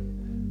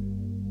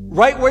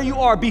 Right where you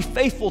are, be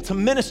faithful to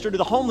minister to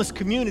the homeless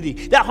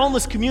community. That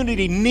homeless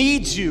community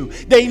needs you.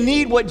 They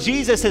need what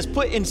Jesus has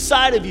put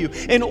inside of you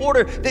in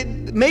order that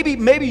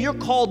maybe you're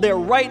called there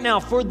right now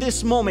for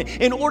this moment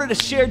in order to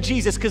share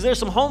Jesus, because there's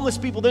some homeless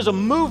people. There's a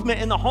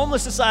movement in the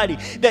homeless society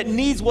that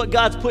needs what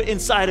God's put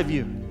inside of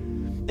you.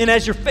 And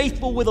as you're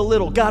faithful with a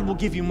little, God will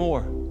give you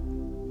more.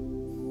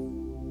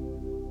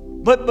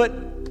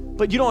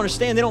 But you don't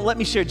understand. They don't let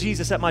me share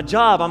Jesus at my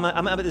job. I'm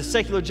at a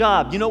secular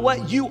job. You know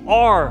what? You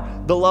are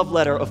the love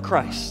letter of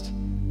Christ.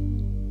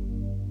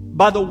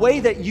 By the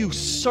way that you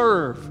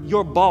serve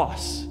your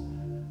boss,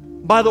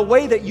 by the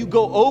way that you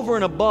go over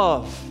and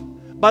above,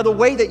 by the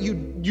way that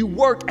you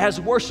work as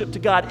worship to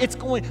God,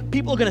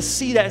 people are going to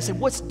see that and say,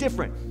 what's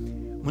different?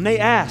 When they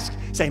ask,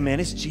 say, man,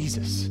 it's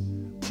Jesus.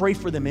 Pray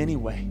for them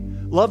anyway.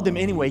 Love them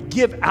anyway.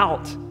 Give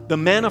out the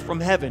manna from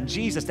heaven,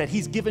 Jesus, that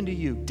he's given to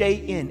you day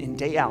in and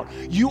day out.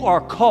 You are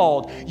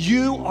called.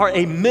 You are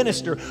a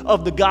minister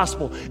of the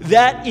gospel.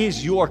 That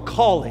is your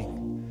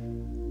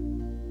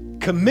calling.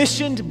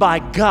 commissioned by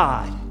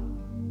God,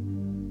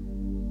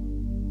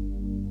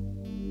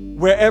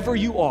 wherever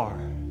you are,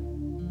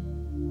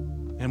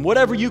 and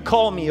whatever you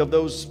call me of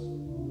those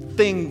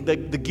things, the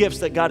gifts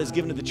that God has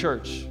given to the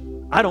church,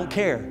 I don't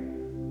care.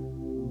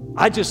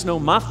 I just know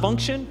my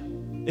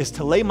function is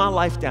to lay my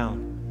life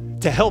down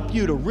to help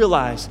you to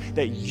realize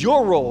that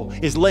your role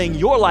is laying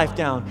your life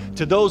down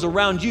to those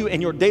around you in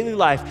your daily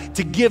life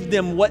to give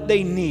them what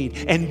they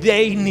need. And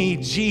they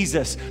need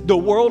Jesus. The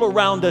world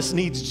around us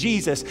needs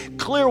Jesus.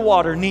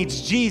 Clearwater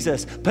needs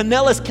Jesus.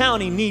 Pinellas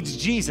County needs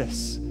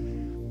Jesus.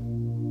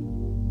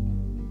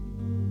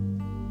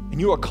 And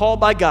you are called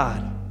by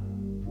God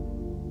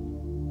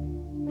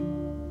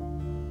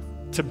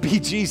to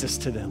be Jesus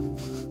to them,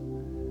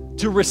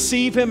 to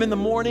receive him in the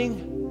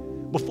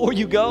morning before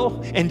you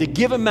go, and to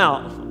give him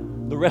out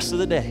the rest of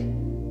the day.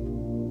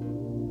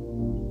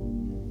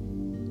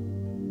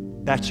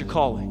 That's your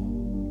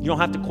calling. You don't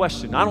have to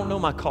question. I don't know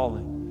my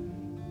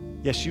calling.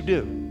 Yes, you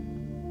do.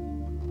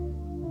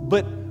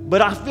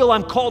 But I feel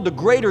I'm called to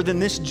greater than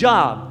this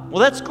job. Well,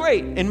 that's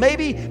great. And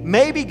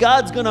maybe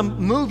God's going to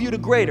move you to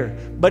greater,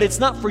 but it's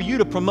not for you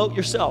to promote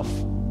yourself.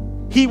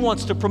 He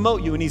wants to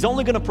promote you, and he's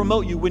only going to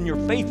promote you when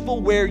you're faithful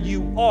where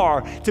you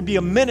are, to be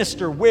a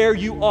minister where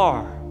you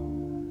are.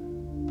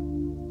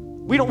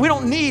 We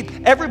don't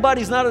need,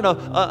 everybody's not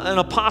an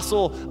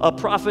apostle, a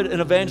prophet,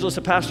 an evangelist,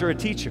 a pastor, a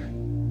teacher.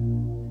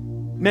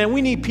 Man,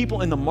 we need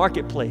people in the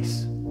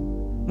marketplace.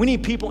 We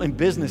need people in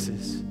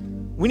businesses.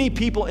 We need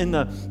people in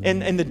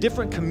the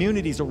different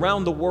communities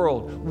around the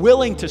world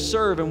willing to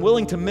serve and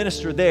willing to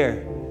minister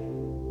there.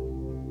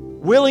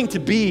 Willing to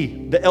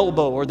be the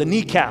elbow or the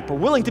kneecap, or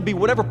willing to be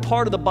whatever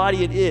part of the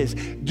body it is,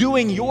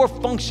 doing your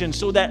function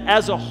so that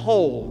as a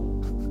whole,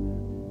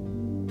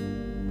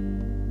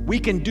 we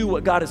can do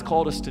what God has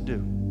called us to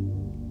do.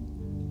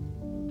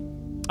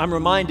 I'm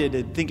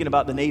reminded, thinking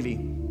about the Navy,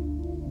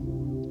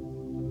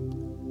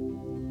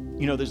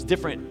 you know, there's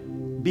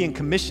different, being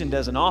commissioned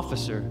as an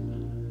officer,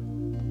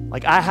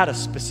 like I had a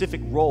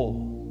specific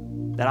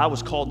role that I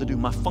was called to do,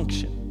 my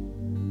function.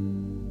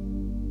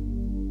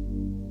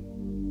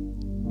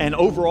 And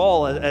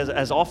overall,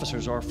 as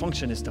officers, our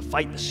function is to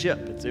fight the ship.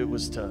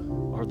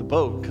 Or the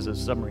boat, because a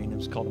submarine, it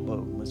was called a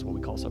boat. That's what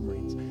we call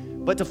submarines.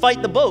 But to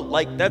fight the boat,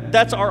 like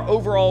that's our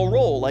overall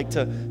role, like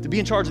to be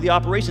in charge of the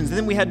operations. And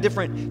then we had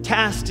different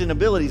tasks and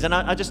abilities. And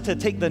I just to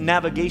take the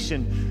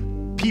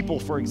navigation people,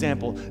 for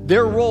example,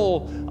 their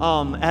role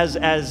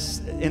as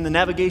in the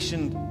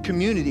navigation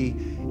community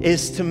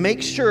is to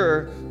make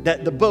sure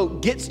that the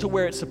boat gets to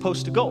where it's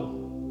supposed to go.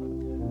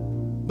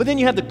 But then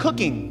you have the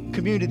cooking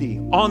community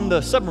on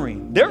the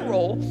submarine. Their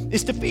role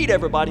is to feed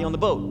everybody on the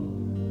boat.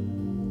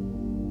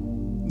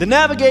 The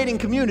navigating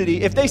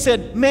community, if they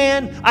said,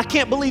 man, I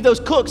can't believe those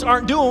cooks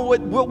aren't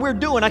doing what we're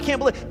doing. I can't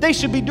believe they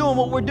should be doing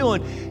what we're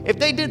doing. If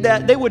they did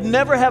that, they would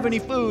never have any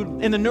food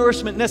and the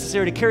nourishment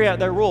necessary to carry out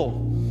their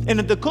role. And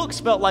if the cooks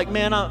felt like,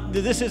 man,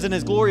 this isn't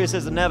as glorious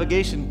as the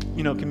navigation,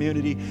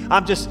 community.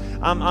 I'm just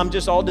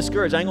all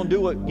discouraged. I ain't gonna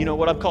do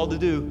what I'm called to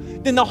do.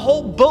 Then the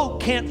whole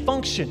boat can't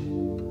function.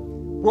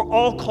 We're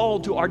all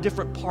called to our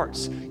different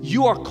parts.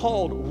 You are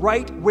called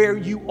right where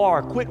you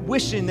are. Quit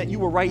wishing that you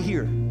were right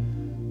here.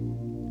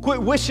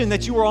 Quit wishing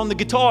that you were on the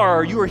guitar,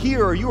 or you were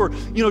here, or you were,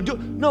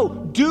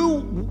 do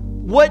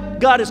what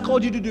God has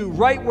called you to do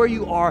right where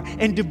you are,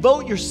 and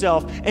devote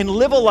yourself and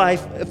live a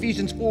life,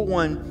 Ephesians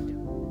 4:1,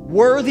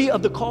 worthy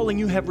of the calling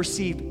you have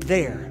received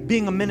there,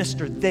 being a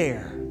minister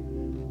there,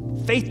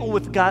 faithful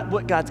with God,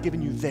 what God's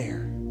given you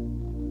there.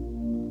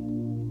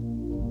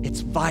 It's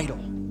vital.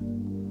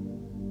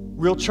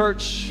 Real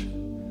church,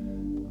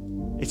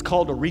 it's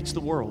called to reach the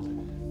world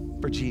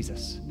for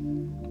Jesus.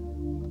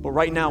 But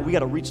right now, we got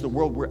to reach the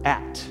world we're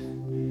at.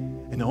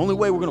 And the only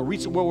way we're going to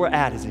reach the world we're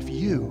at is if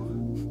you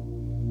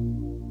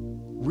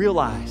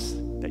realize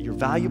that you're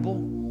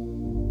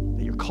valuable,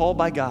 that you're called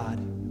by God,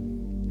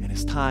 and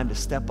it's time to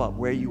step up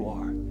where you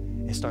are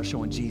and start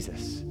showing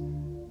Jesus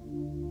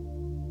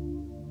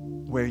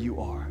where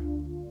you are.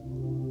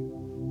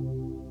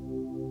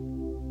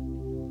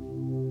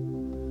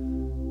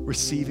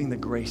 Receiving the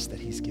grace that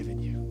he's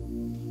given you.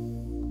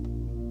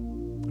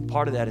 And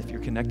part of that, if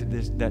you're connected to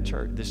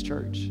this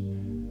church,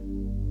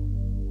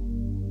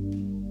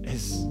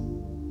 is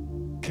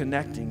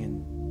connecting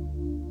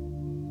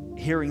and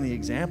hearing the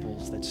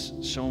examples that's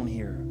shown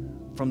here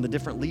from the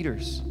different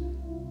leaders,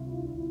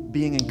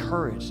 being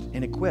encouraged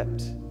and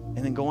equipped, and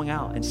then going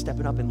out and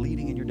stepping up and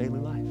leading in your daily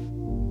life.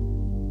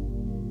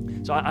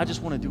 So I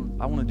want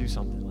to do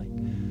something. Like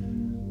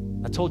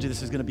I told you,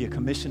 this is going to be a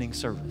commissioning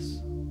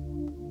service.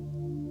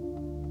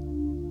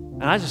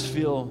 And I just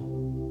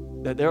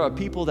feel that there are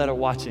people that are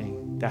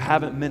watching that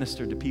haven't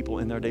ministered to people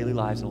in their daily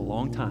lives in a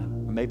long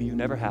time. Or maybe you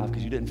never have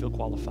because you didn't feel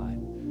qualified.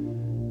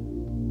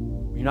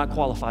 You're not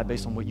qualified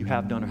based on what you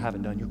have done or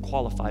haven't done. You're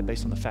qualified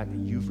based on the fact that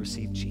you've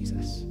received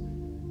Jesus.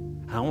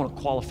 And I want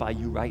to qualify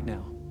you right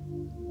now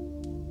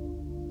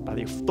by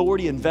the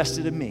authority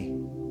invested in me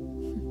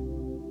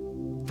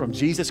from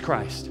Jesus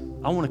Christ.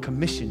 I want to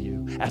commission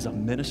you as a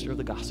minister of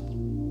the gospel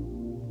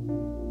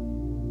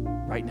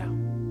right now.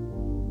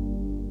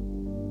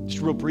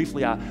 Just real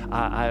briefly,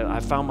 I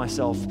found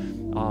myself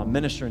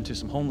ministering to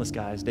some homeless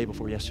guys day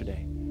before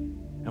yesterday.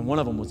 And one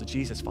of them was a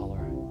Jesus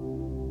follower.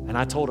 And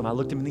I told him, I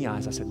looked him in the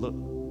eyes, I said, look,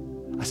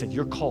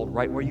 you're called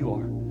right where you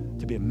are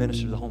to be a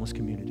minister to the homeless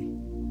community.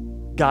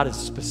 God has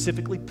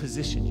specifically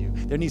positioned you.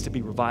 There needs to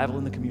be revival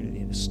in the community,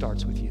 and it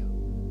starts with you.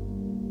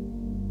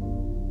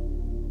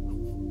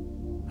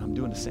 I'm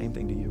doing the same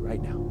thing to you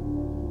right now.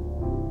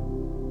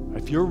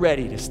 If you're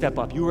ready to step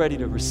up, you're ready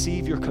to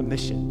receive your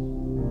commission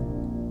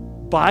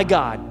by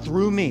God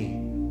through me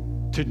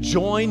to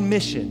join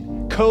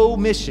mission,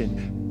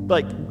 co-mission,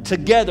 like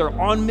together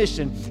on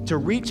mission to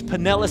reach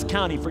Pinellas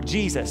County for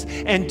Jesus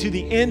and to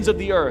the ends of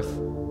the earth.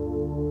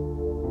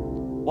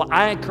 Well,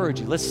 I encourage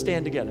you, let's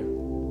stand together.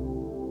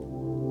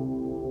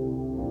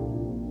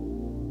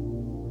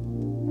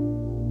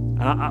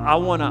 And I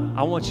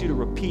want you to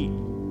repeat,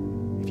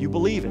 if you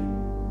believe it,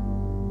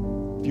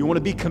 if you want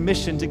to be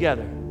commissioned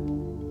together,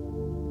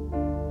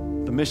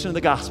 the mission of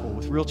the gospel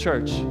with Real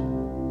Church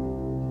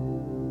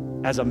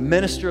as a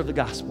minister of the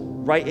gospel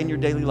right in your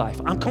daily life.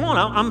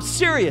 I'm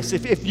serious.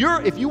 If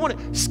you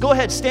want to, go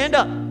ahead, stand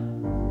up.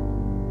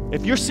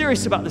 If you're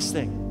serious about this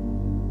thing,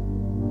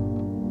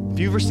 if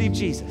you've received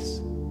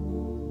Jesus,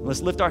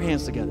 let's lift our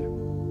hands together.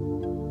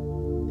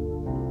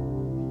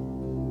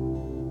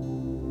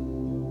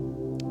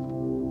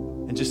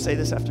 And just say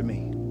this after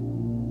me.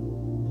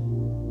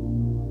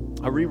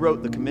 I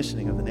rewrote the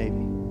commissioning of the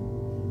Navy.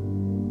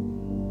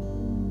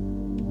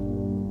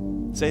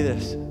 Say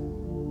this.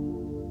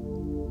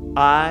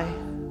 I,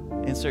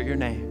 insert your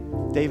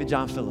name, David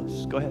John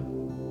Phillips. Go ahead.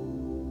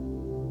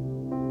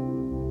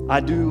 I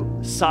do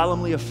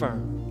solemnly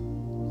affirm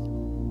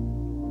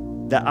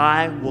that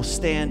I will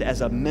stand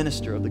as a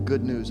minister of the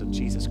good news of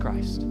Jesus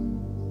Christ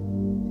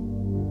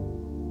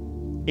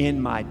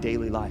in my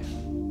daily life.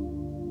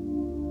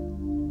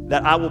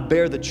 That I will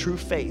bear the true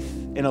faith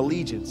and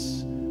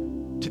allegiance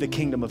to the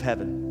kingdom of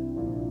heaven.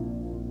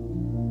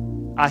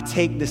 I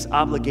take this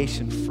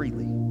obligation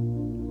freely,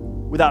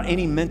 without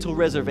any mental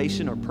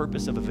reservation or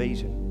purpose of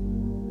evasion.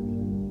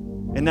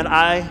 And that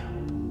I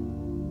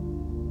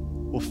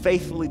will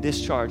faithfully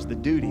discharge the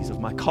duties of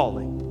my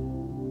calling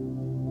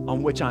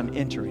on which I'm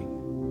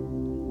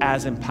entering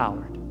as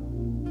empowered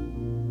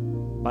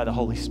by the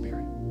Holy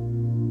Spirit.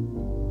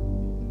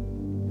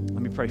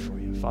 Let me pray for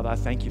you. Father, I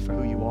thank you for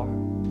who you are.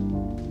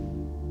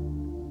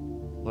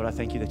 Lord, I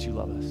thank you that you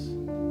love us.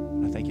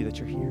 I thank you that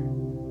you're here.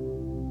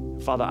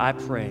 Father, I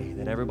pray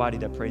that everybody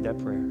that prayed that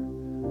prayer,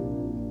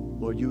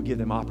 Lord, you would give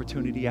them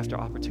opportunity after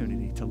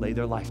opportunity to lay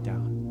their life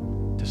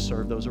down, to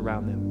serve those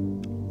around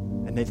them.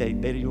 And they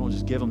don't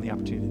just give them the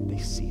opportunity,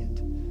 they see it.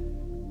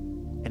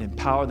 And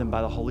empower them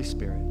by the Holy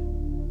Spirit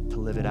to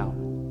live it out.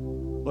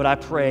 Lord, I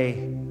pray,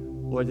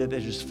 Lord, that they're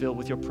just filled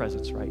with your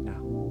presence right now.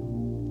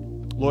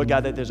 Lord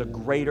God, that there's a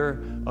greater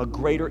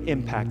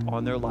impact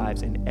on their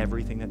lives in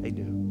everything that they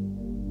do.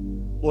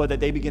 Lord, that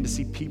they begin to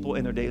see people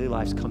in their daily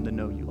lives come to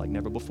know you like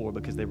never before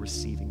because they're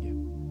receiving you.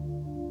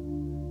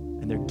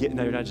 And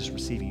they're not just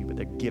receiving you, but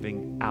they're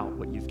giving out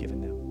what you've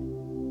given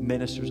them.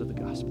 Ministers of the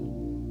gospel.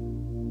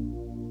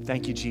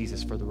 Thank you,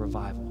 Jesus, for the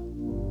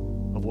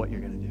revival of what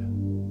you're going to do.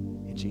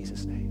 In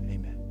Jesus' name,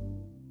 amen.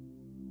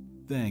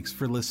 Thanks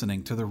for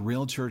listening to the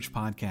Real Church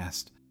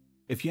Podcast.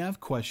 If you have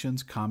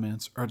questions,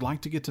 comments, or would like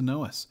to get to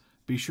know us,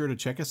 be sure to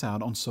check us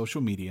out on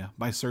social media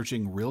by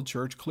searching Real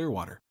Church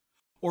Clearwater,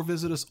 or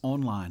visit us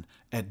online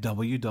at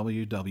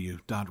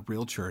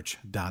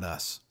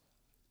www.realchurch.us.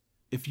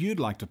 If you'd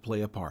like to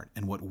play a part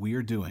in what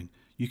we're doing,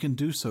 you can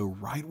do so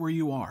right where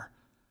you are.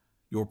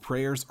 Your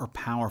prayers are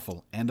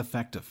powerful and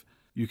effective.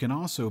 You can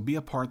also be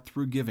a part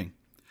through giving.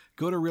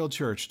 Go to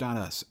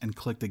realchurch.us and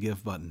click the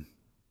Give button.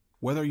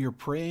 Whether you're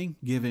praying,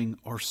 giving,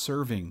 or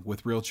serving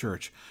with Real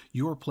Church,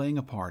 you are playing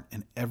a part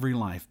in every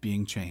life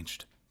being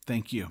changed.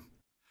 Thank you.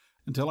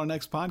 Until our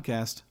next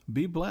podcast,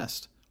 be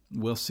blessed.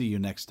 We'll see you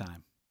next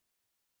time.